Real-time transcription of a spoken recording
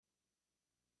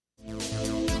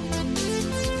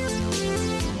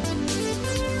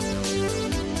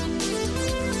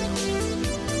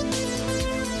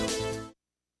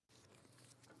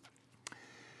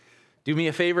Do me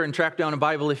a favor and track down a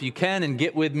Bible if you can and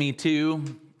get with me to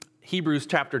Hebrews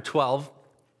chapter 12.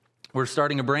 We're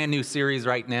starting a brand new series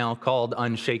right now called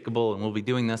Unshakable, and we'll be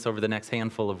doing this over the next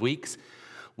handful of weeks.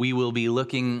 We will be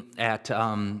looking at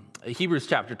Hebrews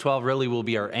chapter 12 really will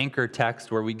be our anchor text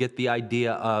where we get the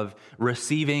idea of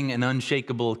receiving an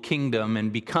unshakable kingdom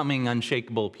and becoming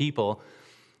unshakable people.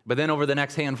 But then over the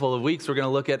next handful of weeks, we're going to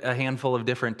look at a handful of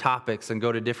different topics and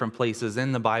go to different places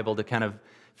in the Bible to kind of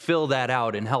fill that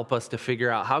out and help us to figure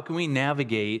out how can we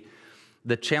navigate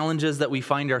the challenges that we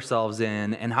find ourselves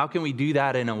in, and how can we do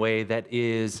that in a way that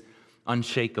is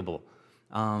unshakable.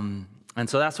 And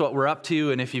so that's what we're up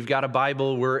to. And if you've got a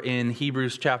Bible, we're in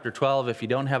Hebrews chapter 12. If you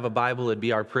don't have a Bible, it'd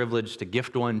be our privilege to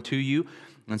gift one to you.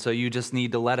 And so you just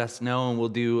need to let us know, and we'll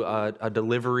do a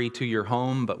delivery to your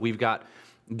home. But we've got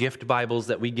gift Bibles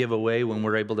that we give away when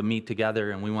we're able to meet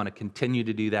together, and we want to continue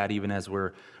to do that even as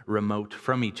we're remote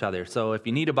from each other. So if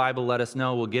you need a Bible, let us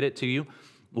know. We'll get it to you.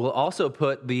 We'll also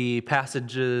put the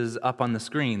passages up on the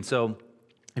screen. So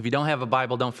if you don't have a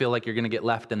Bible, don't feel like you're going to get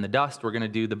left in the dust. We're going to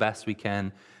do the best we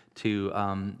can to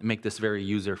make this very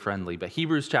user-friendly. But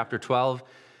Hebrews chapter 12,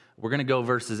 we're going to go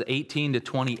verses 18 to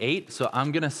 28. So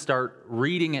I'm going to start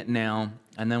reading it now,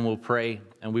 and then we'll pray,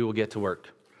 and we will get to work.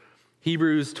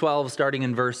 Hebrews 12, starting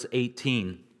in verse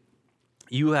 18.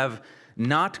 You have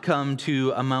not come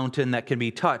to a mountain that can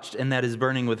be touched and that is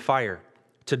burning with fire,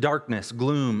 to darkness,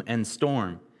 gloom, and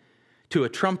storm, to a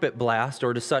trumpet blast,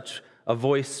 or to such a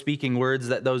voice speaking words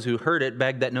that those who heard it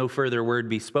begged that no further word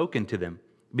be spoken to them,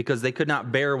 because they could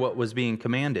not bear what was being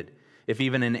commanded. If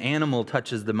even an animal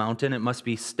touches the mountain, it must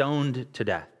be stoned to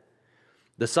death.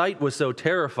 The sight was so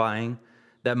terrifying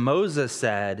that Moses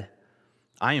said,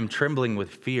 I am trembling with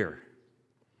fear.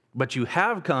 But you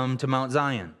have come to Mount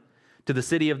Zion, to the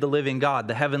city of the living God,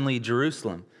 the heavenly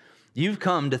Jerusalem. You've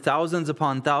come to thousands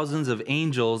upon thousands of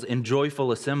angels in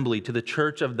joyful assembly, to the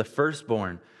church of the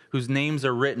firstborn, whose names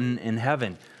are written in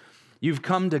heaven. You've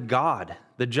come to God,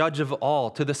 the judge of all,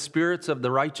 to the spirits of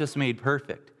the righteous made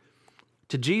perfect,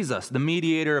 to Jesus, the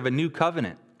mediator of a new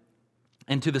covenant,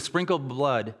 and to the sprinkled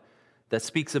blood that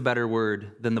speaks a better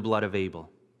word than the blood of Abel.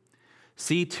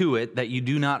 See to it that you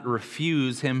do not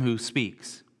refuse him who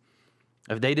speaks.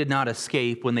 If they did not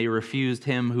escape when they refused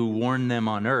him who warned them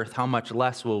on earth, how much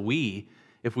less will we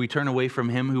if we turn away from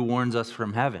him who warns us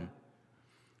from heaven?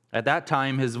 At that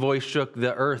time his voice shook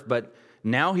the earth, but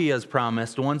now he has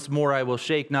promised, once more I will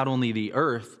shake not only the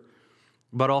earth,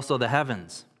 but also the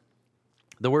heavens.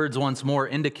 The words once more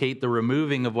indicate the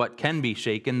removing of what can be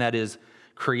shaken, that is,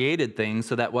 created things,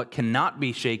 so that what cannot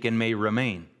be shaken may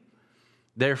remain.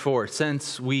 Therefore,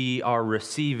 since we are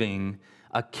receiving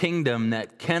a kingdom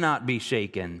that cannot be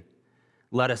shaken,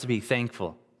 let us be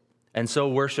thankful, and so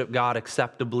worship God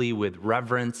acceptably with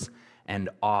reverence and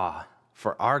awe,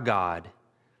 for our God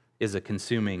is a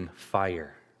consuming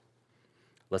fire.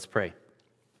 Let's pray.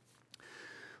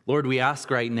 Lord, we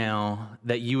ask right now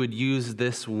that you would use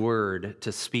this word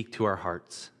to speak to our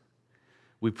hearts.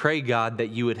 We pray, God, that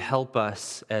you would help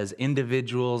us as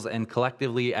individuals and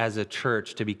collectively as a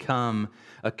church to become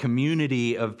a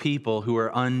community of people who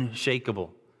are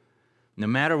unshakable. No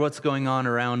matter what's going on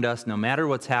around us, no matter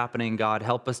what's happening, God,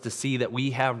 help us to see that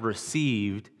we have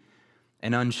received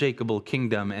an unshakable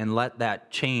kingdom, and let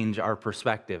that change our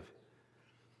perspective.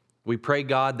 We pray,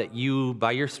 God, that you,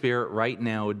 by your Spirit right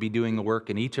now, would be doing a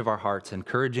work in each of our hearts,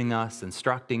 encouraging us,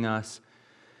 instructing us,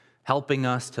 helping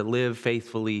us to live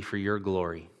faithfully for your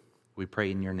glory. We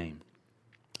pray in your name.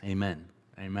 Amen.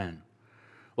 Amen.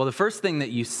 Well, the first thing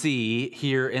that you see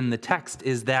here in the text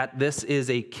is that this is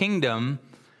a kingdom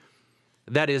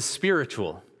that is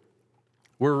spiritual.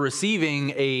 We're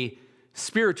receiving a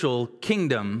spiritual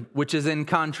kingdom, which is in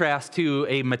contrast to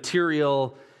a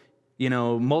material,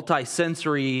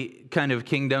 multi-sensory kind of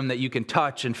kingdom that you can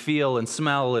touch and feel and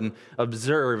smell and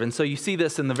observe. And so you see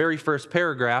this in the very first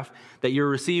paragraph, that you're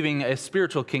receiving a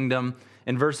spiritual kingdom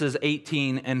in verses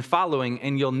 18 and following.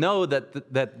 And you'll know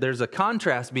that there's a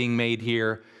contrast being made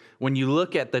here when you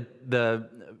look at the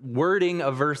wording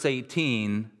of verse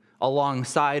 18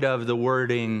 alongside of the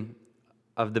wording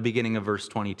of the beginning of verse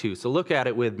 22. So look at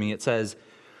it with me. It says,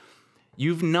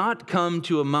 you've not come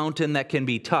to a mountain that can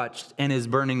be touched and is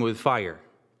burning with fire.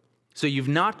 So you've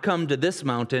not come to this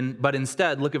mountain, but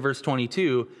instead, look at verse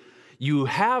 22, you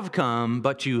have come,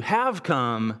 but you have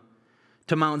come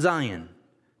to Mount Zion,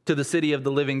 to the city of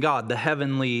the living God, the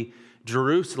heavenly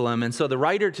Jerusalem. And so the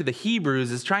writer to the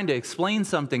Hebrews is trying to explain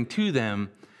something to them.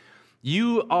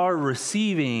 You are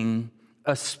receiving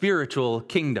a spiritual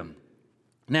kingdom.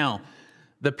 Now,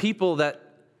 the people that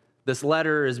this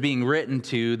letter is being written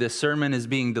to, this sermon is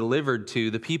being delivered to,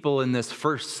 the people in this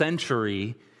first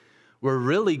century were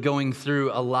really going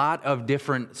through a lot of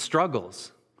different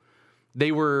struggles.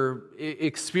 They were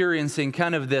experiencing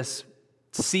kind of this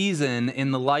season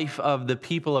in the life of the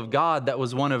people of God that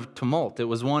was one of tumult. It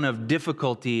was one of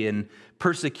difficulty and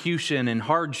persecution and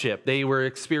hardship. They were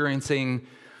experiencing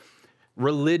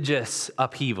religious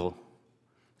upheaval,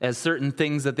 as certain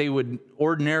things that they would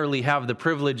ordinarily have the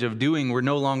privilege of doing were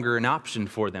no longer an option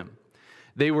for them.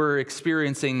 They were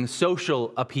experiencing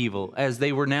social upheaval as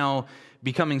they were now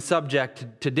becoming subject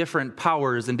to different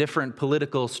powers and different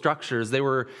political structures. They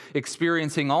were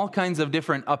experiencing all kinds of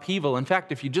different upheaval. In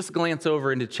fact, if you just glance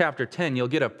over into chapter 10, you'll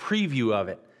get a preview of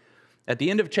it. At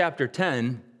the end of chapter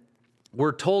 10,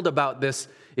 we're told about this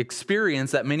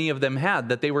experience that many of them had,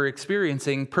 that they were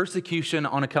experiencing persecution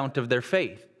on account of their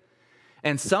faith.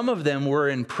 And some of them were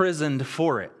imprisoned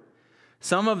for it.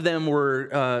 Some of them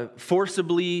were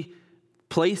forcibly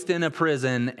placed in a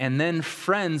prison, and then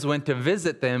friends went to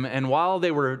visit them, and while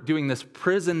they were doing this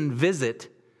prison visit,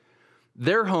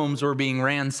 their homes were being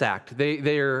ransacked.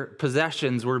 Their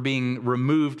possessions were being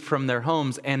removed from their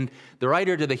homes, and the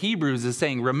writer to the Hebrews is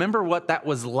saying, remember what that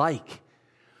was like,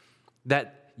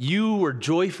 that you were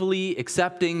joyfully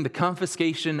accepting the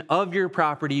confiscation of your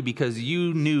property because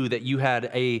you knew that you had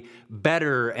a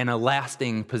better and a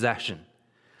lasting possession.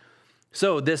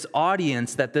 So this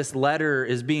audience that this letter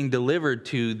is being delivered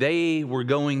to, they were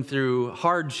going through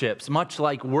hardships, much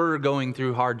like we're going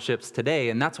through hardships today.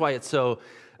 And that's why it's so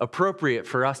appropriate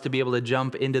for us to be able to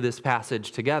jump into this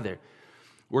passage together.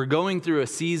 We're going through a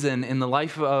season in the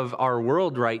life of our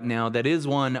world right now that is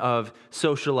one of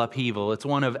social upheaval. It's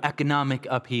one of economic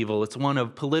upheaval. It's one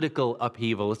of political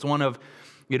upheaval. It's one of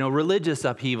religious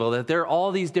upheaval, that there are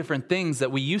all these different things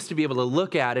that we used to be able to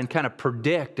look at and kind of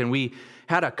predict, and we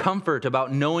had a comfort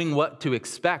about knowing what to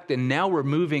expect, and now we're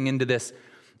moving into this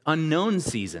unknown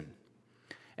season.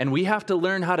 And we have to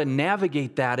learn how to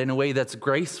navigate that in a way that's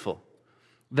graceful,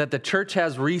 that the church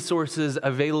has resources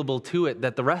available to it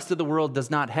that the rest of the world does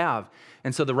not have.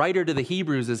 And so the writer to the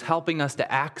Hebrews is helping us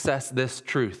to access this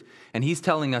truth. And he's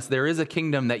telling us there is a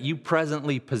kingdom that you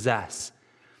presently possess.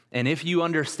 And if you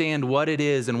understand what it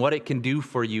is and what it can do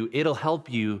for you, it'll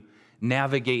help you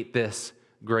navigate this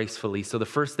gracefully. So the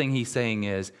first thing he's saying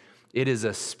is, it is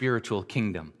a spiritual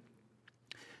kingdom.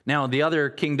 Now, the other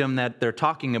kingdom that they're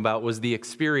talking about was the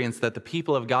experience that the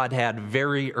people of God had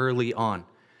very early on.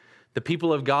 The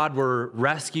people of God were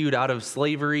rescued out of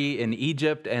slavery in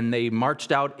Egypt, and they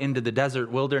marched out into the desert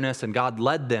wilderness, and God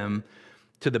led them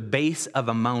to the base of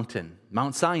a mountain,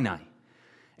 Mount Sinai.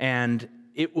 And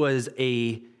it was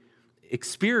a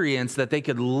experience that they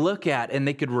could look at and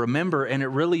they could remember, and it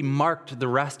really marked the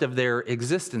rest of their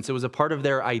existence. It was a part of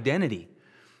their identity.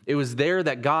 It was there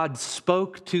that God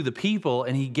spoke to the people,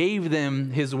 and he gave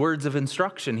them his words of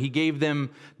instruction. He gave them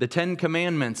the 10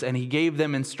 commandments, and he gave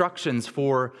them instructions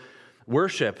for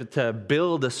worship, to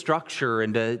build a structure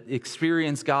and to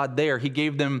experience God there. He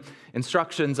gave them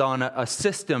instructions on a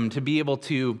system to be able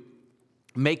to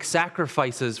make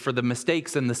sacrifices for the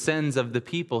mistakes and the sins of the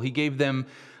people. He gave them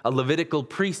a Levitical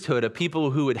priesthood, a people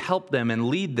who would help them and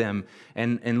lead them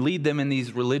and lead them in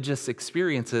these religious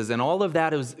experiences. And all of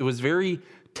that, it was very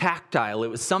tactile. It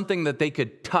was something that they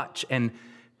could touch and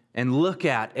look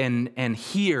at and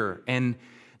hear. And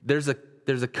there's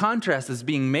a contrast that's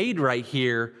being made right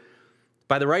here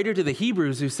by the writer to the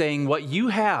Hebrews, who's saying what you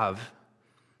have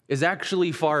is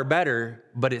actually far better,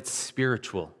 but it's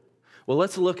spiritual. Well,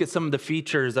 let's look at some of the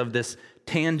features of this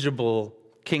tangible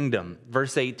kingdom.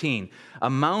 Verse 18, a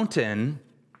mountain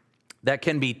that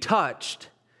can be touched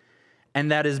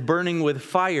and that is burning with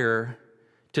fire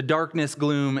to darkness,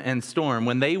 gloom, and storm.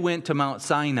 When they went to Mount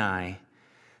Sinai,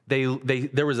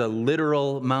 there was a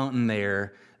literal mountain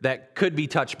there that could be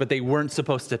touched, but they weren't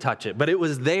supposed to touch it. But it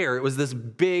was there. It was this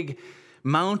big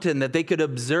mountain that they could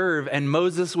observe, and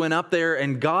Moses went up there,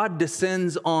 and God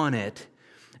descends on it.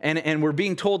 And we're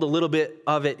being told a little bit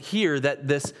of it here, that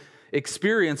this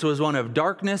experience was one of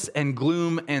darkness and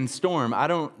gloom and storm. I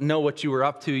don't know what you were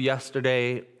up to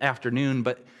yesterday afternoon,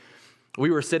 but we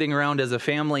were sitting around as a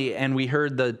family, and we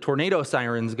heard the tornado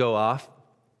sirens go off.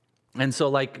 And so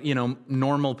like,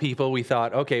 normal people, we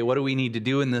thought, okay, what do we need to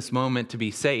do in this moment to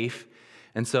be safe?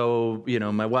 And so,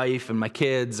 my wife and my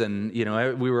kids and,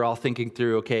 we were all thinking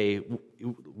through, okay,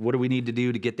 what do we need to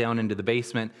do to get down into the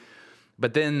basement?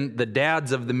 But then the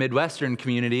dads of the Midwestern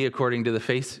community, according to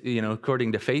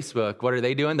Facebook, what are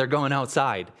they doing? They're going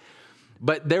outside.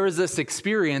 But there was this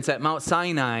experience at Mount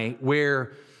Sinai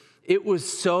where it was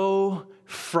so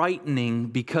frightening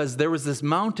because there was this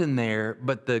mountain there,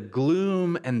 but the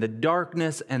gloom and the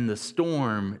darkness and the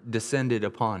storm descended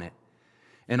upon it.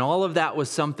 And all of that was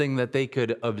something that they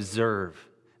could observe.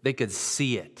 They could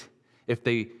see it. if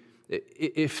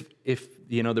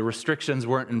the restrictions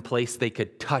weren't in place, they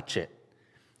could touch it.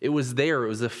 It was there. It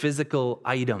was a physical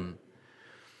item.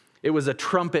 It was a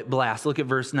trumpet blast. Look at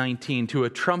verse 19. To a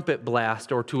trumpet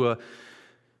blast, or to a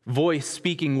voice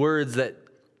speaking words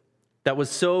that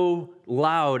was so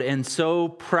loud and so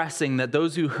pressing that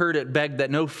those who heard it begged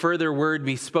that no further word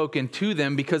be spoken to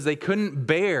them, because they couldn't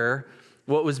bear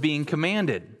what was being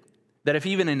commanded. That if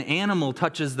even an animal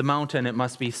touches the mountain, it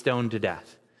must be stoned to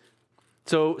death.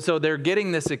 So they're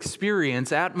getting this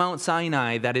experience at Mount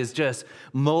Sinai that is just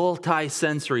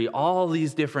multi-sensory, all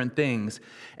these different things.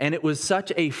 And it was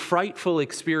such a frightful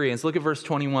experience. Look at verse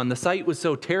 21. The sight was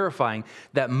so terrifying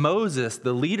that Moses,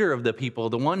 the leader of the people,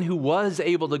 the one who was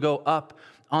able to go up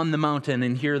on the mountain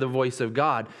and hear the voice of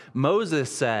God, Moses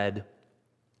said,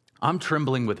 I'm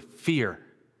trembling with fear.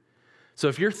 So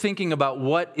if you're thinking about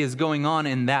what is going on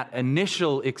in that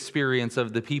initial experience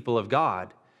of the people of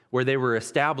God, where they were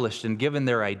established and given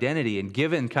their identity and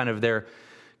given kind of their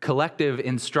collective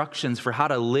instructions for how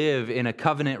to live in a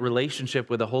covenant relationship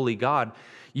with a holy God,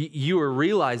 you are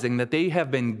realizing that they have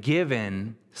been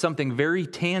given something very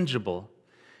tangible.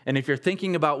 And if you're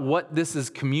thinking about what this is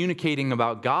communicating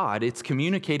about God, it's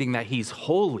communicating that He's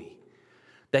holy,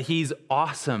 that He's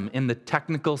awesome in the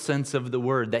technical sense of the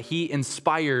word, that He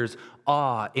inspires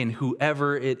awe in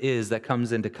whoever it is that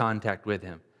comes into contact with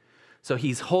Him. So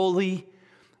He's holy.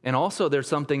 And also there's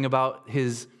something about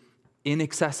His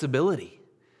inaccessibility,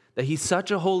 that He's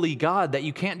such a holy God that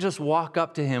you can't just walk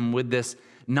up to Him with this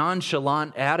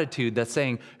nonchalant attitude that's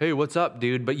saying, hey, what's up,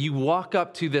 dude? But you walk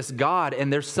up to this God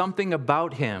and there's something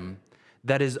about Him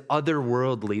that is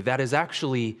otherworldly, that is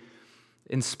actually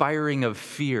inspiring of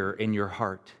fear in your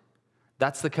heart.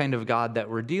 That's the kind of God that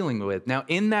we're dealing with. Now,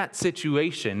 in that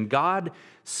situation, God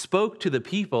spoke to the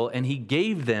people and He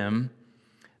gave them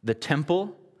the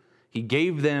temple. He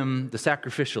gave them the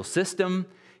sacrificial system.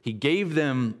 He gave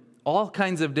them all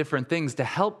kinds of different things to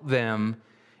help them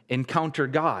encounter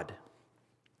God.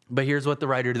 But here's what the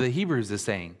writer to the Hebrews is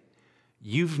saying.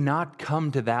 You've not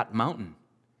come to that mountain.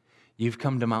 You've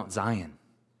come to Mount Zion.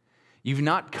 You've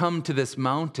not come to this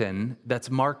mountain that's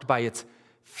marked by its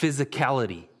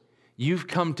physicality. You've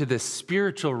come to this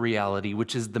spiritual reality,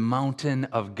 which is the mountain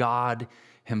of God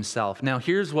Himself. Now,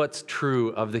 here's what's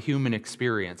true of the human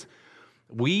experience.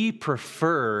 We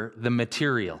prefer the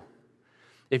material.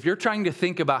 If you're trying to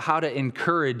think about how to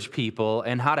encourage people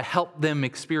and how to help them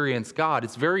experience God,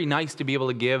 it's very nice to be able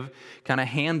to give kind of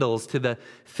handles to the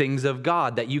things of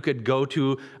God, that you could go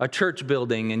to a church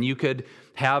building and you could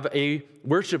have a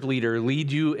worship leader lead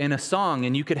you in a song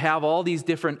and you could have all these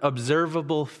different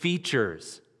observable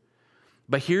features.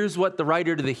 But here's what the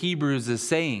writer to the Hebrews is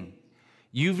saying.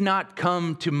 You've not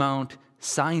come to Mount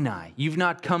Sinai. You've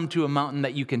not come to a mountain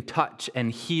that you can touch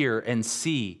and hear and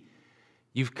see.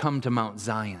 You've come to Mount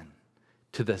Zion,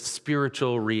 to the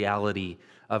spiritual reality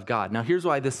of God. Now, here's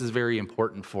why this is very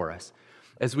important for us.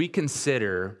 As we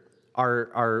consider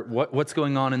what's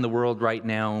going on in the world right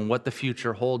now and what the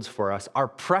future holds for us, our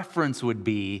preference would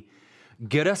be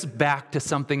get us back to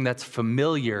something that's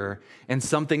familiar and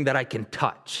something that I can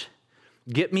touch.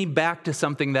 Get me back to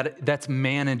something that's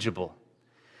manageable.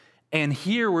 And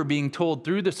here we're being told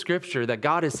through the scripture that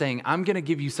God is saying, I'm going to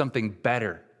give you something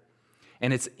better.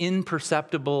 And it's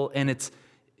imperceptible, and it's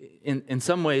in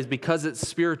some ways, because it's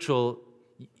spiritual,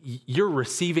 you're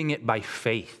receiving it by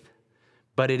faith.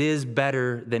 But it is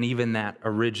better than even that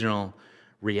original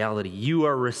reality. You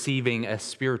are receiving a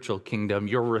spiritual kingdom.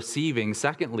 You're receiving,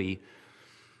 secondly,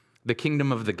 the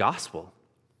kingdom of the gospel.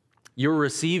 You're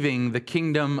receiving the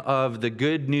kingdom of the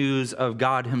good news of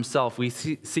God Himself. We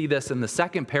see this in the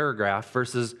second paragraph,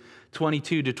 verses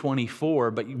 22 to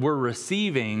 24, but we're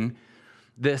receiving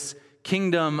this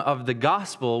kingdom of the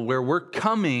gospel where we're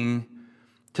coming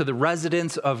to the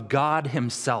residence of God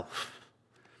Himself.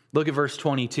 Look at verse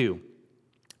 22.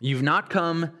 You've not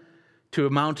come to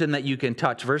a mountain that you can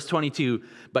touch. Verse 22,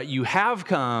 but you have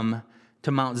come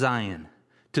to Mount Zion,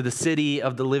 to the city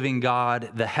of the living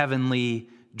God, the heavenly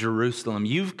Jerusalem.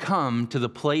 You've come to the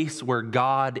place where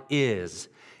God is,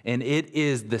 and it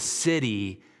is the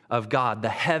city of God, the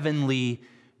heavenly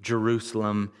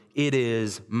Jerusalem. It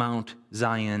is Mount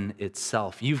Zion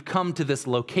itself. You've come to this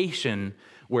location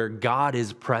where God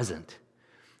is present.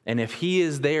 And if He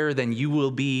is there, then you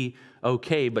will be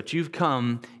okay. But you've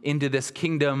come into this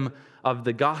kingdom of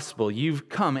the gospel. You've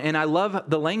come. And I love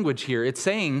the language here. It's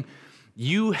saying,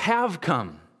 you have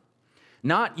come.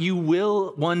 Not you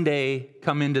will one day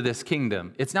come into this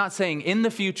kingdom. It's not saying in the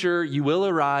future you will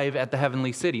arrive at the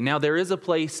heavenly city. Now, there is a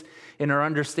place in our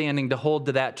understanding to hold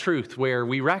to that truth where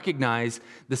we recognize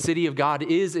the city of God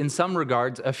is in some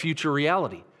regards a future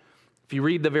reality. If you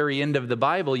read the very end of the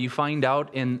Bible, you find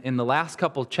out in the last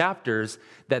couple chapters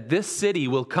that this city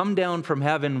will come down from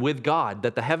heaven with God,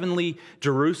 that the heavenly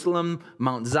Jerusalem,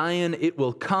 Mount Zion, it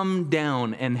will come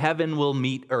down and heaven will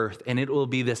meet earth. And it will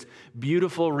be this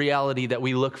beautiful reality that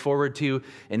we look forward to.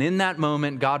 And in that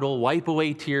moment, God will wipe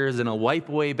away tears and He'll wipe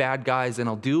away bad guys and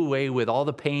He'll do away with all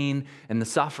the pain and the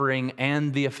suffering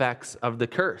and the effects of the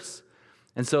curse.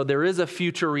 And so there is a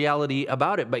future reality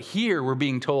about it. But here we're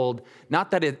being told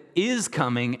not that it is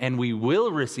coming and we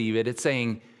will receive it. It's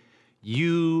saying,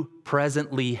 you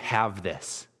presently have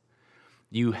this.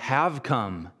 You have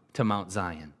come to Mount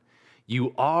Zion.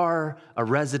 You are a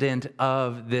resident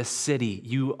of this city.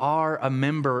 You are a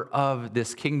member of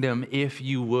this kingdom if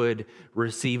you would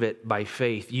receive it by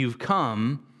faith. You've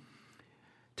come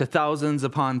to thousands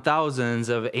upon thousands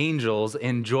of angels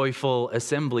in joyful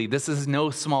assembly. This is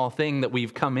no small thing that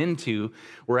we've come into.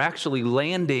 We're actually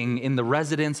landing in the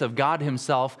residence of God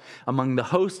Himself among the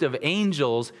host of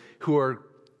angels who are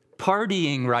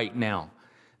partying right now.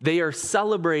 They are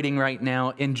celebrating right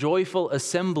now in joyful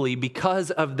assembly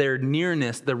because of their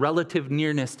nearness, the relative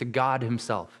nearness to God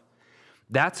Himself.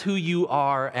 That's who you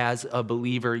are as a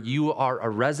believer. You are a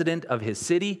resident of His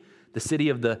city, the city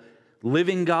of the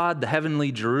living God, the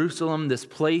heavenly Jerusalem, this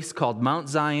place called Mount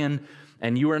Zion,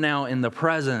 and you are now in the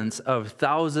presence of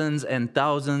thousands and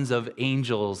thousands of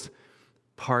angels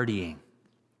partying.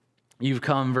 You've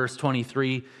come, verse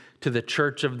 23, to the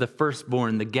church of the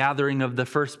firstborn, the gathering of the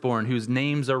firstborn, whose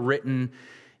names are written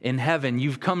in heaven.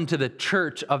 You've come to the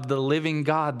church of the living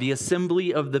God, the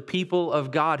assembly of the people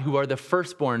of God who are the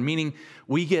firstborn, meaning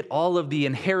we get all of the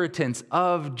inheritance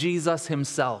of Jesus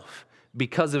Himself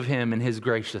because of Him and His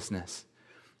graciousness.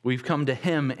 We've come to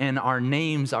Him and our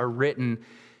names are written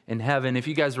in heaven. If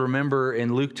you guys remember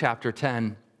in Luke chapter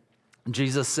 10,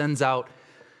 Jesus sends out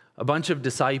a bunch of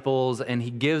disciples and He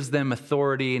gives them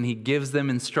authority and He gives them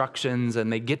instructions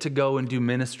and they get to go and do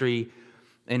ministry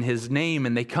in His name,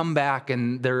 and they come back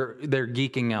and they're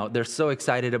geeking out. They're so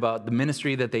excited about the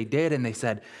ministry that they did, and they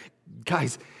said,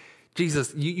 guys,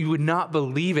 Jesus, you would not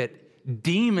believe it.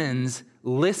 Demons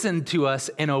listened to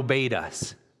us and obeyed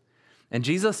us. And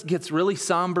Jesus gets really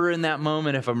somber in that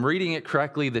moment. If I'm reading it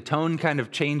correctly, the tone kind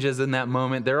of changes in that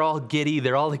moment. They're all giddy.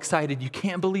 They're all excited. You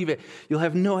can't believe it. You'll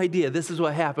have no idea. This is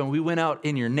what happened. We went out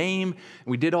in your name. And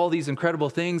we did all these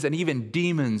incredible things. And even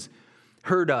demons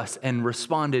heard us and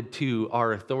responded to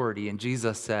our authority. And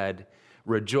Jesus said,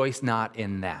 rejoice not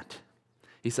in that.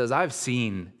 He says, I've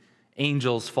seen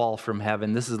angels fall from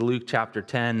heaven. This is Luke chapter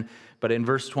 10. But in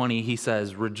verse 20, He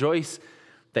says, rejoice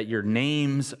that your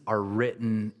names are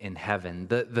written in heaven.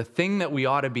 The thing that we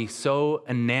ought to be so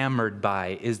enamored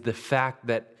by is the fact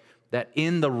that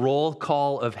in the roll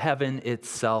call of heaven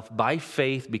itself, by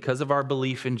faith, because of our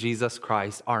belief in Jesus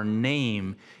Christ, our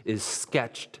name is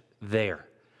sketched there.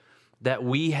 That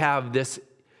we have this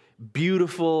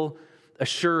beautiful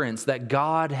assurance that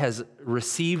God has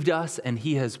received us and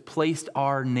He has placed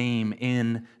our name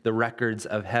in the records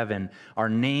of heaven. Our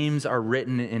names are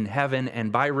written in heaven,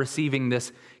 and by receiving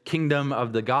this kingdom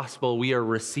of the gospel, we are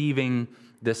receiving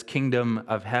this kingdom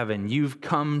of heaven. You've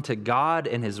come to God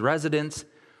and His residence,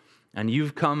 and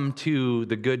you've come to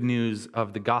the good news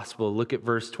of the gospel. Look at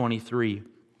verse 23.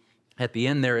 At the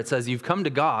end there, it says, you've come to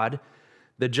God,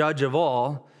 the judge of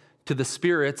all, to the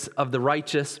spirits of the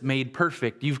righteous made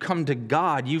perfect. You've come to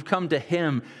God. You've come to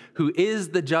Him who is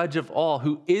the judge of all,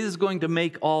 who is going to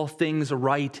make all things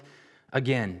right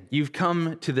again. You've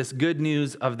come to this good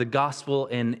news of the gospel,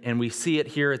 and we see it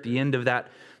here at the end of that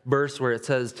verse where it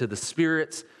says, to the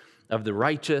spirits of the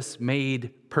righteous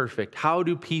made perfect. How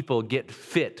do people get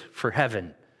fit for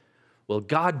heaven? Well,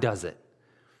 God does it.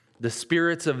 The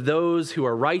spirits of those who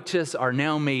are righteous are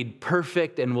now made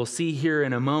perfect, and we'll see here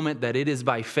in a moment that it is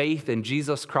by faith in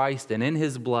Jesus Christ and in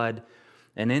His blood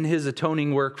and in His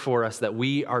atoning work for us that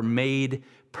we are made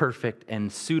perfect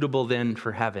and suitable then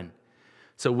for heaven.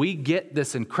 So we get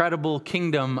this incredible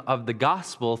kingdom of the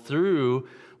gospel through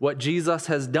what Jesus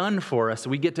has done for us.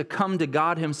 We get to come to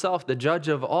God Himself, the judge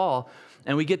of all,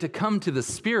 and we get to come to the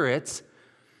spirits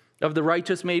of the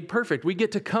righteous made perfect. We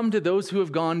get to come to those who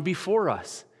have gone before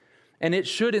us. And it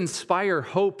should inspire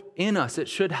hope in us. It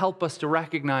should help us to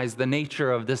recognize the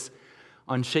nature of this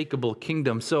unshakable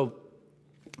kingdom. So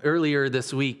earlier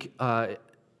this week, a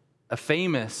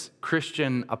famous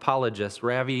Christian apologist,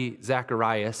 Ravi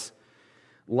Zacharias,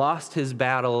 lost his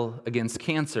battle against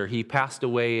cancer. He passed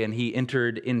away and he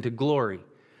entered into glory.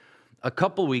 A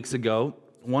couple weeks ago,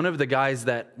 one of the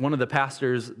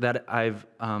pastors that I've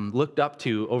looked up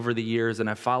to over the years, and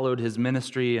I've followed his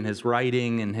ministry and his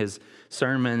writing and his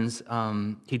sermons,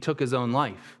 he took his own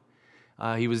life.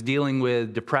 He was dealing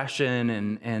with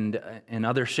depression and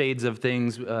other shades of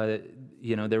things.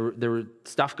 There were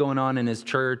stuff going on in his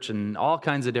church and all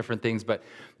kinds of different things, but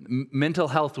mental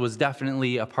health was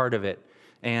definitely a part of it.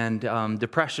 And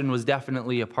depression was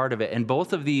definitely a part of it. And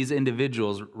both of these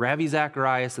individuals, Ravi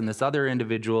Zacharias and this other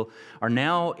individual, are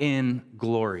now in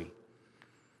glory.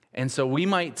 And so we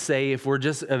might say, if we're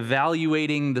just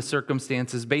evaluating the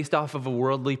circumstances based off of a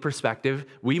worldly perspective,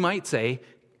 we might say,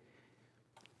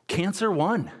 cancer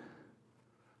won.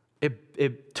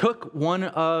 It took one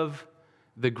of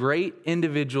the great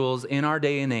individuals in our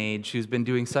day and age who's been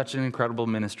doing such an incredible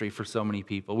ministry for so many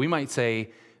people. We might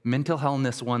say mental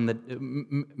health won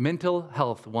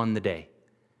the day.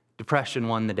 Depression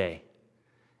won the day.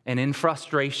 And in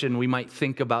frustration, we might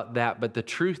think about that. But the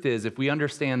truth is, if we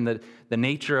understand the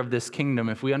nature of this kingdom,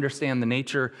 if we understand the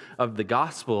nature of the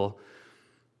gospel,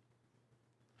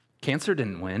 cancer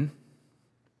didn't win.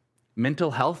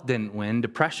 Mental health didn't win.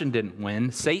 Depression didn't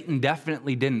win. Satan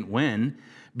definitely didn't win,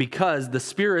 because the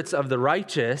spirits of the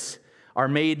righteous are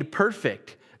made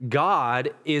perfect.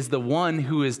 God is the one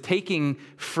who is taking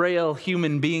frail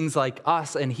human beings like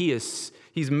us, and He's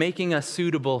making us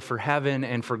suitable for heaven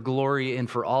and for glory and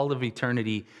for all of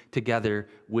eternity together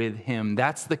with Him.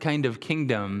 That's the kind of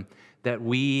kingdom that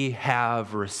we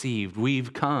have received.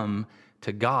 We've come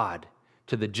to God,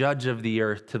 to the judge of the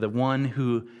earth, to the one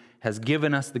who has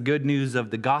given us the good news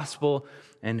of the gospel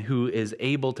and who is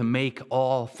able to make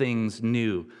all things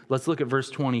new. Let's look at verse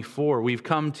 24. We've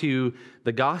come to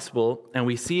the gospel, and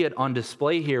we see it on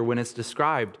display here when it's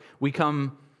described. We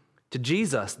come to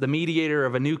Jesus, the mediator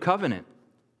of a new covenant,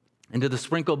 and to the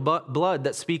sprinkled blood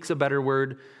that speaks a better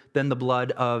word than the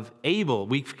blood of Abel.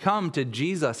 We've come to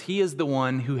Jesus. He is the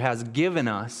one who has given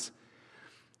us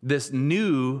this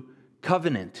new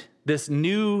covenant, this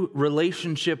new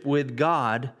relationship with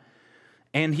God,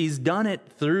 and He's done it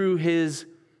through His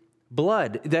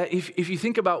blood. That if you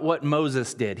think about what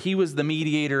Moses did, he was the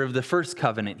mediator of the first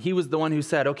covenant. He was the one who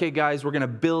said, okay, guys, we're going to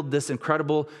build this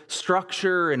incredible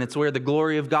structure, and it's where the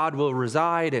glory of God will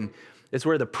reside, and it's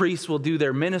where the priests will do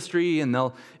their ministry. And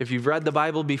if you've read the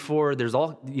Bible before, there's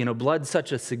blood's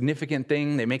such a significant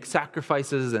thing. They make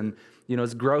sacrifices, and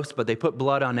it's gross, but they put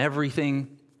blood on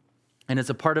everything. And it's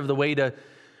a part of the way to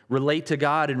relate to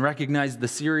God and recognize the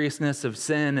seriousness of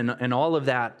sin and all of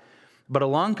that. But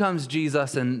along comes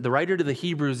Jesus, and the writer to the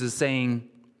Hebrews is saying,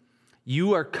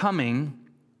 you are coming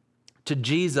to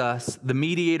Jesus, the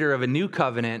mediator of a new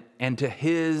covenant, and to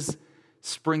His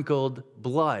sprinkled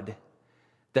blood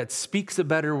that speaks a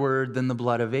better word than the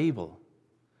blood of Abel.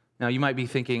 Now, you might be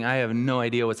thinking, I have no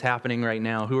idea what's happening right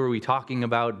now. Who are we talking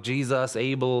about? Jesus,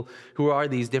 Abel, who are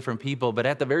these different people? But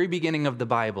at the very beginning of the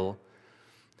Bible,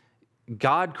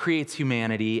 God creates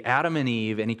humanity, Adam and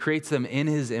Eve, and He creates them in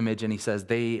His image, and He says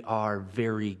they are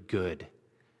very good.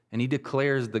 And He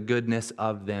declares the goodness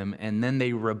of them, and then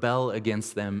they rebel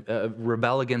against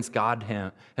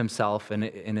God Himself, and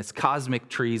it's cosmic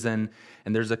treason,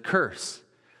 and there's a curse,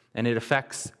 and it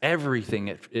affects everything.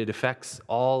 It affects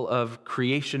all of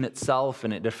creation itself,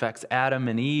 and it affects Adam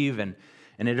and Eve, and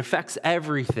it affects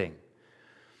everything.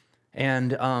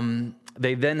 And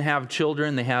they then have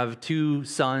children. They have two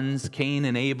sons, Cain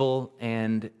and Abel,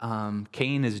 and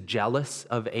Cain is jealous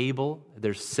of Abel.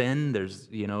 There's sin. There's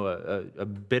a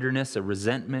bitterness, a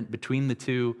resentment between the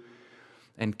two.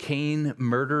 And Cain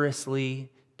murderously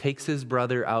takes his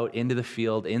brother out into the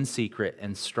field in secret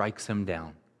and strikes him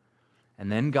down.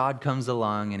 And then God comes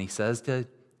along and He says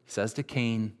to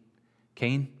Cain,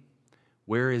 Cain,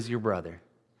 where is your brother?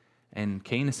 And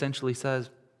Cain essentially says,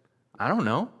 I don't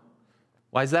know.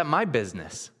 Why is that my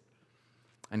business?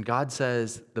 And God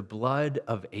says, the blood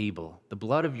of Abel, the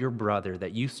blood of your brother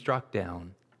that you struck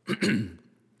down,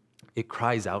 it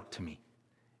cries out to me.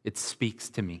 It speaks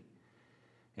to me.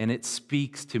 And it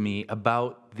speaks to me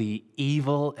about the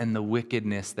evil and the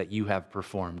wickedness that you have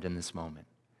performed in this moment.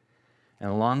 And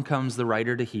along comes the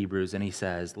writer to Hebrews, and he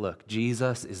says, look,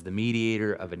 Jesus is the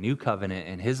mediator of a new covenant,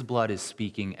 and His blood is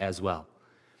speaking as well.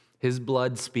 His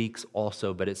blood speaks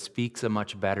also, but it speaks a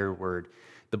much better word.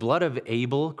 The blood of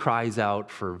Abel cries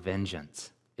out for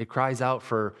vengeance. It cries out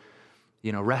for,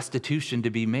 restitution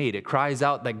to be made. It cries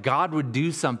out that God would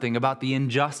do something about the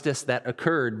injustice that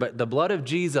occurred. But the blood of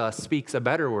Jesus speaks a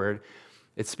better word.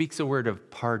 It speaks a word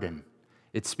of pardon.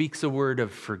 It speaks a word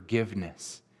of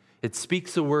forgiveness. It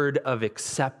speaks a word of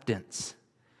acceptance.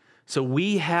 So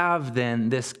we have then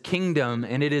this kingdom,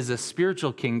 and it is a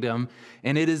spiritual kingdom,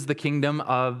 and it is the kingdom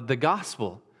of the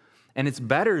gospel. And it's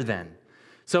better than.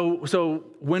 So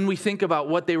when we think about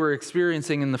what they were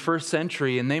experiencing in the first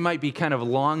century, and they might be kind of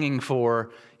longing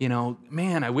for,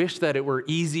 man, I wish that it were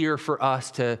easier for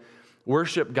us to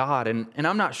worship God. And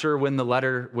I'm not sure when the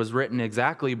letter was written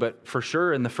exactly, but for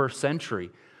sure in the first century.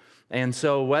 And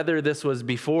so whether this was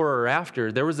before or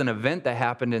after, there was an event that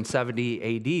happened in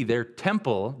 70 AD. Their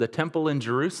temple, the temple in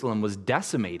Jerusalem, was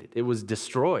decimated. It was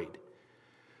destroyed.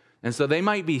 And so they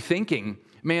might be thinking,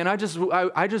 man, I just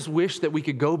wish that we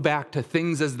could go back to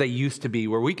things as they used to be,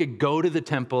 where we could go to the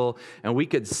temple and we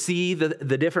could see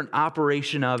the different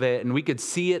operation of it, and we could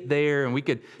see it there, and we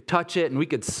could touch it, and we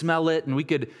could smell it, and we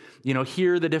could,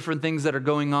 hear the different things that are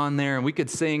going on there, and we could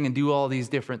sing and do all these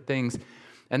different things.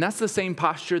 And that's the same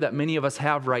posture that many of us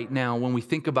have right now when we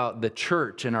think about the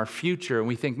church and our future, and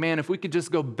we think, man, if we could just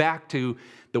go back to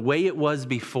the way it was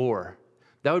before,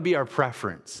 that would be our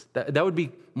preference. That would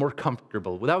be more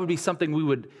comfortable. That would be something we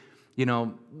would,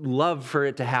 love for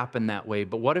it to happen that way.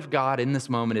 But what if God in this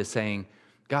moment is saying,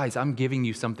 guys, I'm giving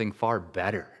you something far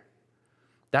better?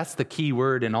 That's the key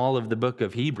word in all of the book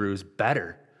of Hebrews,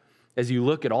 better. As you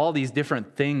look at all these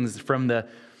different things from the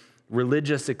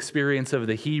religious experience of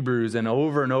the Hebrews, and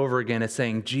over again, it's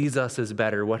saying Jesus is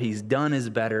better. What he's done is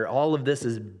better. All of this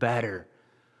is better.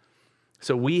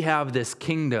 So we have this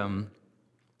kingdom,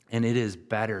 and it is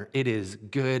better. It is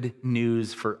good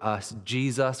news for us.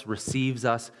 Jesus receives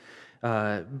us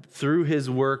through his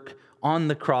work on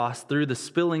the cross, through the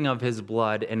spilling of his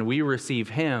blood, and we receive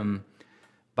him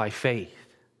by faith.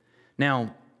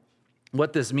 Now,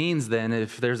 what this means then,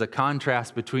 if there's a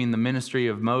contrast between the ministry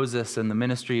of Moses and the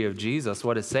ministry of Jesus,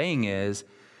 what it's saying is,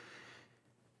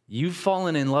 you've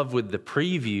fallen in love with the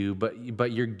preview,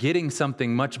 but you're getting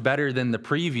something much better than the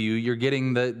preview. You're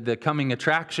getting the coming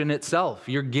attraction itself.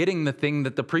 You're getting the thing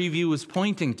that the preview was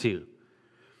pointing to.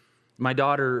 My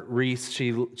daughter, Reese,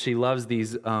 she loves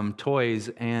these toys,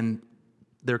 and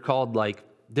they're called like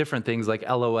different things like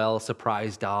LOL,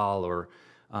 surprise doll, or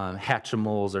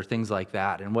Hatchimals, or things like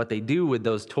that. And what they do with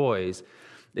those toys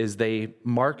is they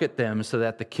market them so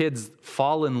that the kids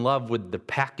fall in love with the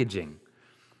packaging.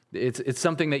 It's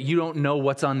something that you don't know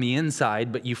what's on the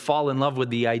inside, but you fall in love with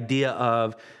the idea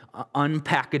of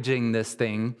unpackaging this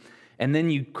thing, and then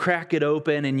you crack it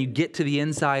open and you get to the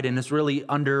inside, and it's really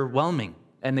underwhelming.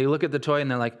 And they look at the toy and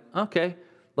they're like, okay,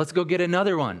 let's go get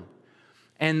another one.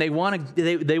 And they want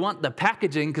the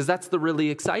packaging because that's the really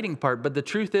exciting part. But the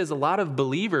truth is, a lot of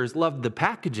believers love the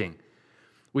packaging.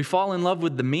 We fall in love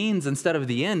with the means instead of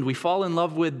the end. We fall in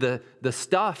love with the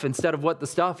stuff instead of what the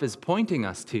stuff is pointing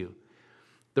us to.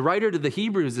 The writer to the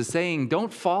Hebrews is saying,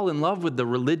 don't fall in love with the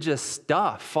religious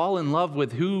stuff. Fall in love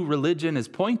with who religion is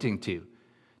pointing to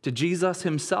Jesus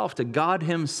himself, to God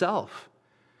himself.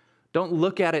 Don't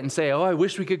look at it and say, oh, I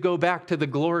wish we could go back to the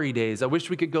glory days. I wish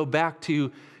we could go back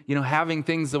to, having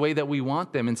things the way that we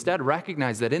want them. Instead,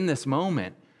 recognize that in this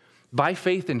moment, by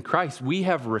faith in Christ, we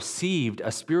have received a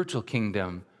spiritual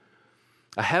kingdom,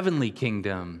 a heavenly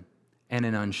kingdom, and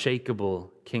an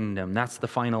unshakable kingdom. That's the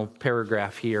final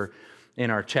paragraph here in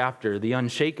our chapter. The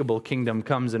unshakable kingdom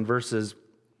comes in verses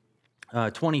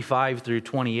 25 through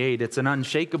 28. It's an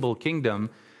unshakable kingdom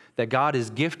that God is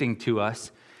gifting to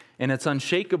us. And it's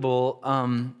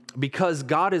unshakable because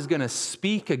God is going to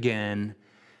speak again,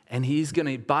 and he's going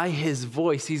to, by his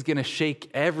voice, he's going to shake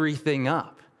everything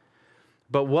up.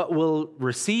 But what we'll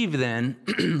receive then,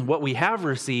 what we have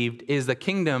received, is the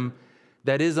kingdom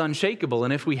that is unshakable.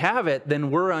 And if we have it,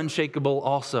 then we're unshakable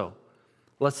also.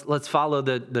 Let's follow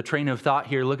the train of thought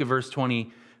here. Look at verse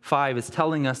 25. It's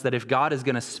telling us that if God is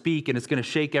going to speak and it's going to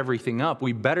shake everything up,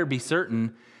 we better be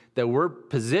certain that we're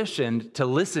positioned to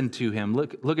listen to him.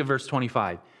 Look at verse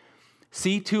 25.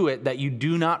 See to it that you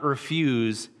do not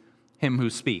refuse him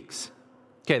who speaks.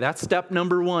 Okay, that's step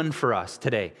number one for us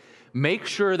today. Make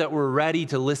sure that we're ready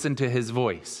to listen to his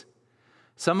voice.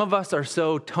 Some of us are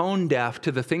so tone deaf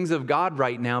to the things of God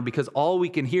right now because all we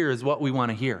can hear is what we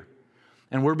want to hear.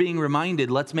 And we're being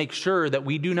reminded, let's make sure that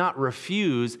we do not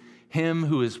refuse him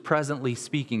who is presently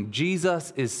speaking.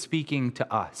 Jesus is speaking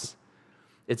to us.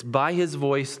 It's by his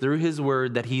voice, through his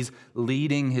word, that he's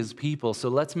leading his people. So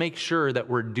let's make sure that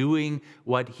we're doing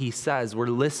what he says. We're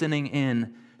listening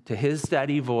in to his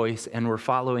steady voice, and we're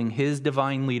following his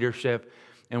divine leadership,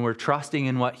 and we're trusting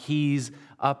in what he's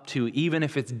up to, even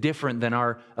if it's different than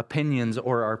our opinions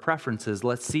or our preferences.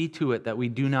 Let's see to it that we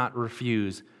do not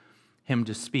refuse him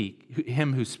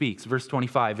who speaks. Verse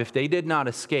 25, if they did not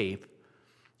escape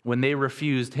when they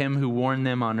refused him who warned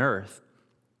them on earth,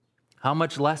 how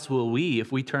much less will we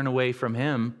if we turn away from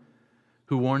him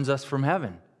who warns us from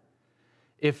heaven?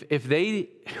 If they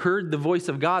heard the voice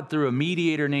of God through a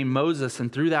mediator named Moses,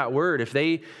 and through that word, if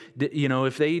they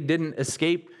didn't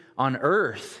escape on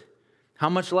earth, how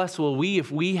much less will we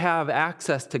if we have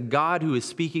access to God who is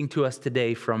speaking to us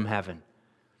today from heaven?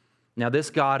 Now, this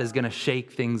God is going to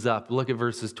shake things up. Look at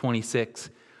verses 26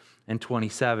 and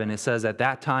 27. It says, "At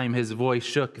that time his voice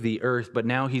shook the earth, but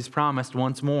now he's promised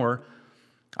once more,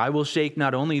 I will shake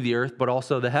not only the earth, but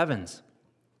also the heavens."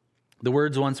 The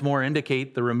words once more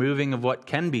indicate the removing of what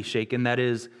can be shaken, that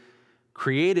is,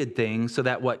 created things, so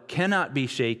that what cannot be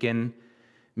shaken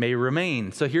may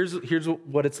remain. So here's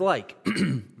what it's like.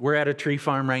 We're at a tree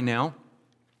farm right now,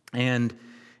 and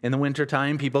in the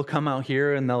wintertime, people come out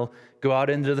here and they'll go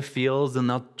out into the fields and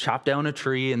they'll chop down a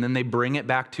tree, and then they bring it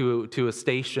back to a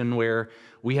station where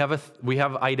we have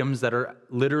items that are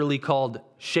literally called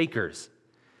shakers.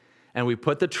 And we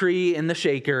put the tree in the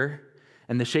shaker,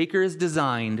 and the shaker is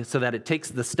designed so that it takes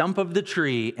the stump of the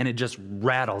tree and it just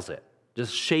rattles it,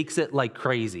 just shakes it like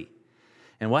crazy.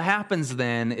 And what happens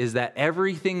then is that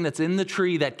everything that's in the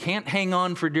tree that can't hang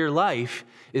on for dear life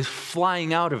is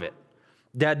flying out of it.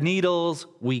 Dead needles,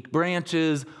 weak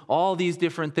branches, all these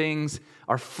different things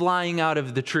are flying out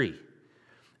of the tree.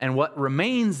 And what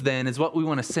remains then is what we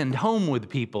want to send home with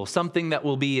people, something that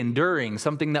will be enduring,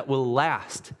 something that will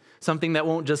last, something that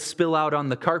won't just spill out on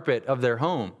the carpet of their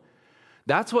home.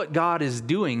 That's what God is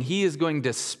doing. He is going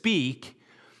to speak,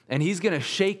 and he's going to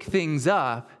shake things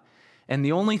up, and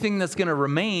the only thing that's going to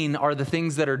remain are the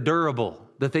things that are durable,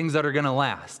 the things that are going to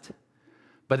last.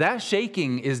 But that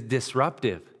shaking is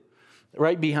disruptive.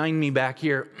 Right behind me back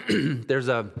here, there's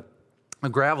a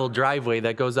gravel driveway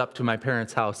that goes up to my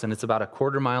parents' house, and it's about a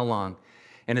quarter-mile long.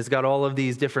 And it's got all of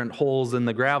these different holes in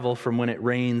the gravel from when it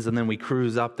rains, and then we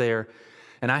cruise up there.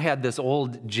 And I had this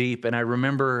old Jeep, and I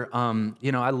remember,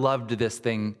 I loved this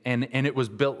thing, and it was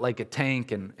built like a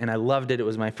tank, and I loved it. It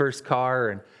was my first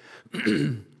car,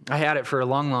 and I had it for a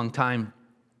long, long time,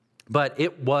 but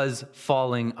it was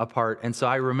falling apart. And so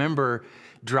I remember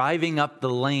driving up the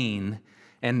lane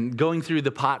and going through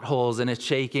the potholes, and it's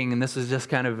shaking, and this was just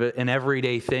kind of an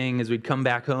everyday thing. As we'd come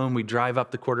back home, we'd drive up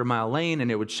the quarter-mile lane,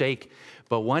 and it would shake.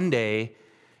 But one day,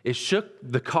 it shook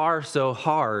the car so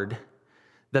hard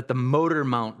that the motor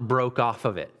mount broke off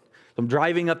of it. I'm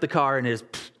driving up the car, and it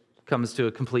just comes to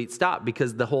a complete stop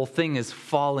because the whole thing is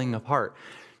falling apart.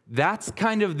 That's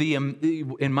kind of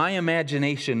in my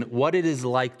imagination, what it is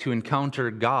like to encounter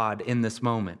God in this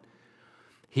moment.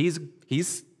 He's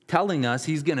telling us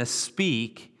he's going to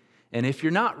speak, and if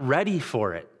you're not ready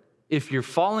for it, if you're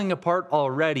falling apart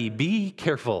already, be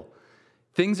careful.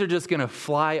 Things are just going to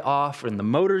fly off, and the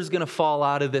motor's going to fall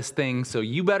out of this thing, so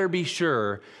you better be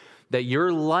sure that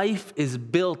your life is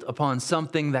built upon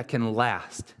something that can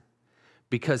last,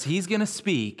 because he's going to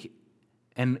speak,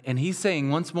 and he's saying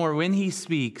once more, when he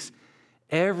speaks,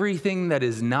 everything that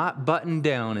is not buttoned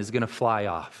down is going to fly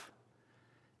off.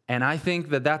 And I think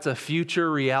that that's a future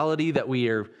reality that we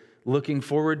are looking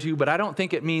forward to, but I don't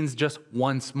think it means just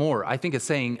once more. I think it's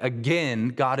saying, again,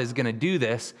 God is going to do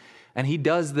this, and he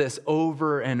does this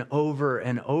over and over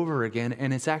and over again,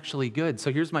 and it's actually good.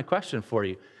 So here's my question for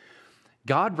you.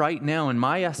 God right now, in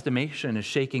my estimation, is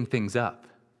shaking things up.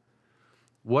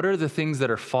 What are the things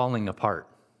that are falling apart?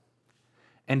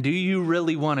 And do you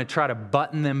really want to try to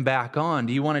button them back on?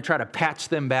 Do you want to try to patch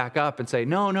them back up and say,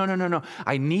 no,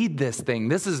 I need this thing.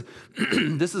 This is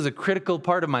this is a critical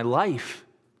part of my life.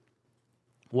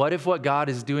 What if what God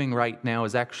is doing right now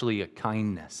is actually a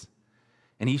kindness?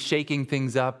 And he's shaking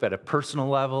things up at a personal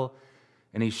level,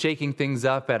 and he's shaking things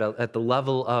up at the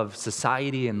level of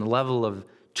society and the level of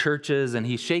churches, and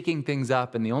he's shaking things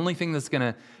up, and the only thing that's going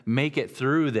to make it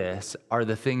through this are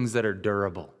the things that are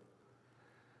durable.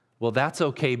 Well, that's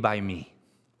okay by me.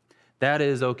 That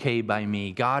is okay by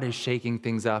me. God is shaking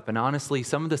things up, and honestly,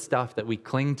 some of the stuff that we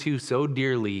cling to so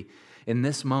dearly in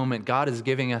this moment, God is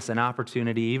giving us an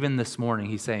opportunity. Even this morning,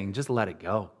 he's saying, just let it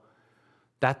go.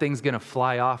 That thing's going to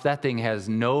fly off. That thing has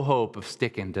no hope of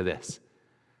sticking to this.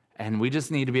 And we just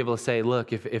need to be able to say,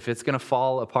 look, if it's going to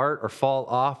fall apart or fall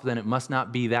off, then it must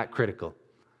not be that critical.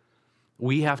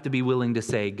 We have to be willing to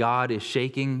say, God is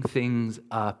shaking things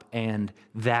up, and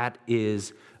that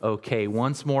is okay.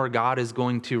 Once more, God is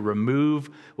going to remove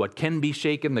what can be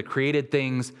shaken, the created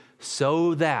things,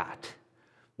 so that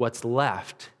what's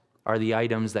left are the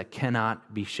items that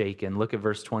cannot be shaken. Look at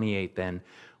verse 28 then.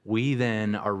 We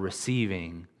then are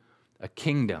receiving a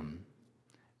kingdom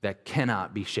that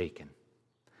cannot be shaken.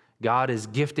 God is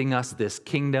gifting us this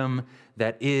kingdom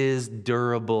that is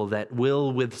durable, that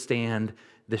will withstand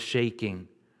the shaking.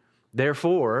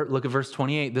 Therefore, look at verse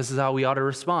 28. This is how we ought to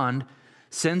respond.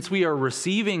 Since we are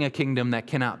receiving a kingdom that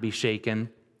cannot be shaken,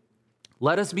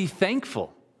 let us be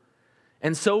thankful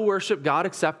and so worship God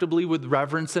acceptably with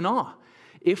reverence and awe.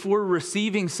 If we're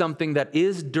receiving something that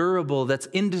is durable, that's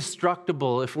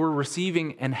indestructible, if we're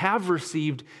receiving and have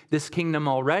received this kingdom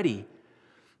already,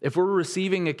 If we're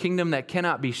receiving a kingdom that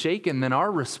cannot be shaken, then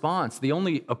our response, the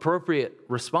only appropriate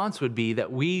response would be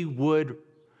that we would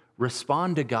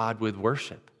respond to God with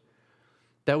worship,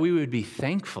 that we would be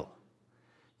thankful.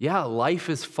 Yeah, life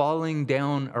is falling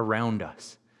down around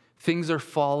us. Things are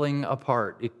falling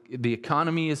apart. The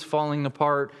economy is falling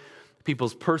apart.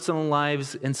 People's personal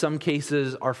lives, in some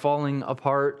cases, are falling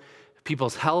apart.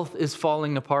 People's health is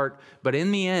falling apart. But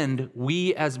in the end,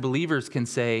 we as believers can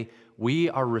say,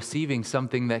 we are receiving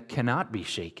something that cannot be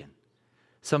shaken,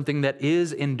 something that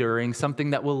is enduring, something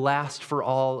that will last for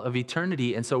all of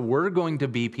eternity. And so we're going to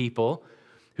be people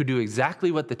who do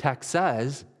exactly what the text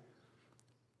says.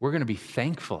 We're going to be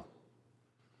thankful.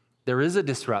 There is a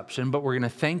disruption, but we're going to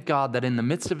thank God that in the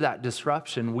midst of that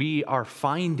disruption, we are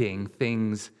finding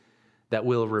things that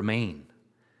will remain,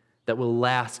 that will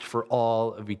last for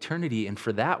all of eternity. And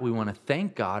for that, we want to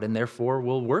thank God, and therefore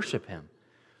we'll worship him.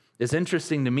 It's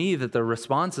interesting to me that the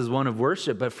response is one of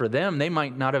worship, but for them, they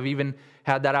might not have even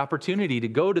had that opportunity to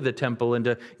go to the temple and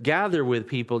to gather with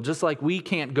people, just like we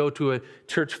can't go to a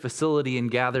church facility and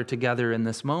gather together in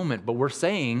this moment. But we're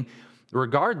saying,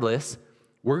 regardless,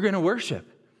 we're going to worship.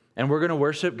 And we're going to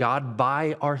worship God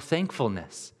by our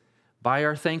thankfulness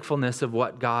of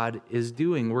what God is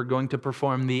doing. We're going to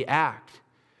perform the act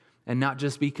and not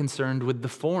just be concerned with the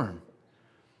form.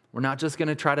 We're not just going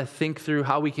to try to think through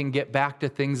how we can get back to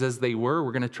things as they were.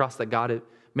 We're going to trust that God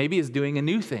maybe is doing a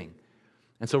new thing.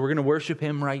 And so we're going to worship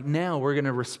him right now. We're going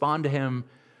to respond to him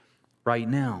right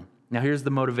now. Now here's the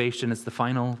motivation. It's the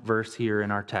final verse here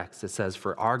in our text. It says,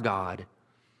 "For our God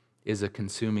is a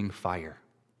consuming fire."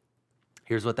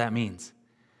 Here's what that means.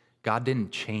 God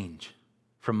didn't change.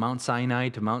 From Mount Sinai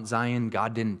to Mount Zion,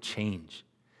 God didn't change.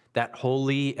 That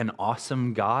holy and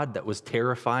awesome God that was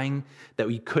terrifying, that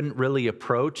we couldn't really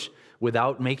approach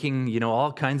without making,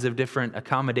 all kinds of different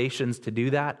accommodations to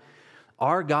do that.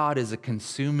 Our God is a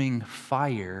consuming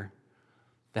fire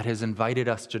that has invited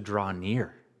us to draw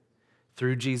near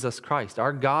through Jesus Christ.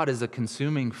 Our God is a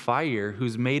consuming fire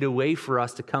who's made a way for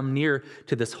us to come near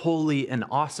to this holy and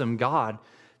awesome God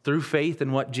through faith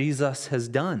in what Jesus has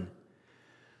done.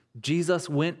 Jesus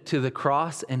went to the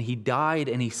cross and he died,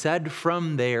 and he said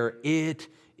from there, "It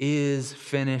is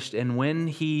finished." And when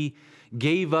he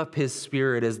gave up his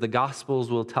spirit, as the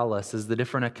Gospels will tell us, as the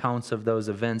different accounts of those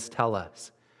events tell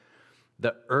us,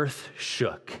 the earth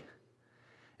shook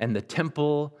and the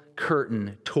temple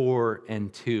curtain tore in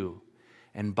two.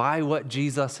 And by what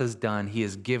Jesus has done, he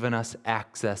has given us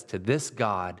access to this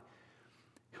God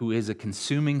who is a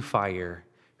consuming fire,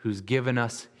 who's given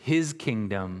us his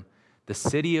kingdom, the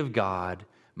city of God,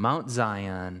 Mount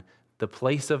Zion, the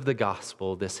place of the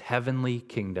gospel, this heavenly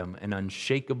kingdom, an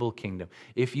unshakable kingdom.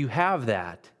 If you have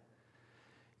that,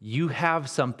 you have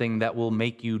something that will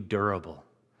make you durable.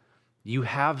 You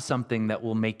have something that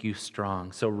will make you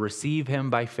strong. So receive him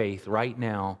by faith right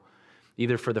now,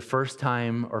 either for the first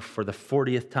time or for the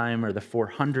 40th time or the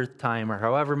 400th time or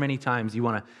however many times you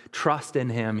want to trust in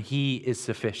him. He is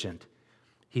sufficient.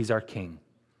 He's our king.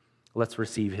 Let's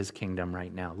receive his kingdom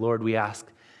right now. Lord, we ask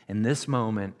in this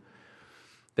moment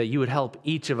that you would help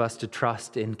each of us to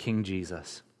trust in King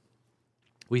Jesus.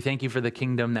 We thank you for the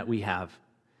kingdom that we have.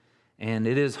 And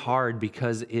it is hard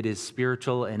because it is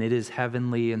spiritual and it is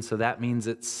heavenly, and so that means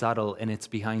it's subtle and it's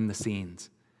behind the scenes.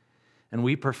 And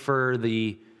we prefer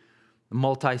the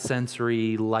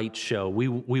multi-sensory light show. We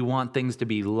want things to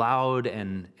be loud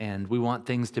and we want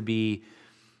things to be,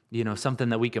 something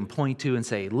that we can point to and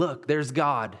say, look, there's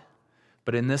God.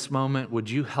 But in this moment,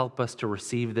 would you help us to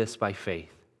receive this by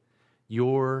faith?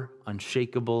 Your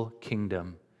unshakable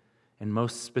kingdom, and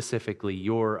most specifically,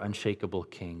 your unshakable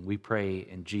King. We pray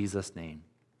in Jesus' name.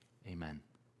 Amen.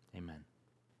 Amen.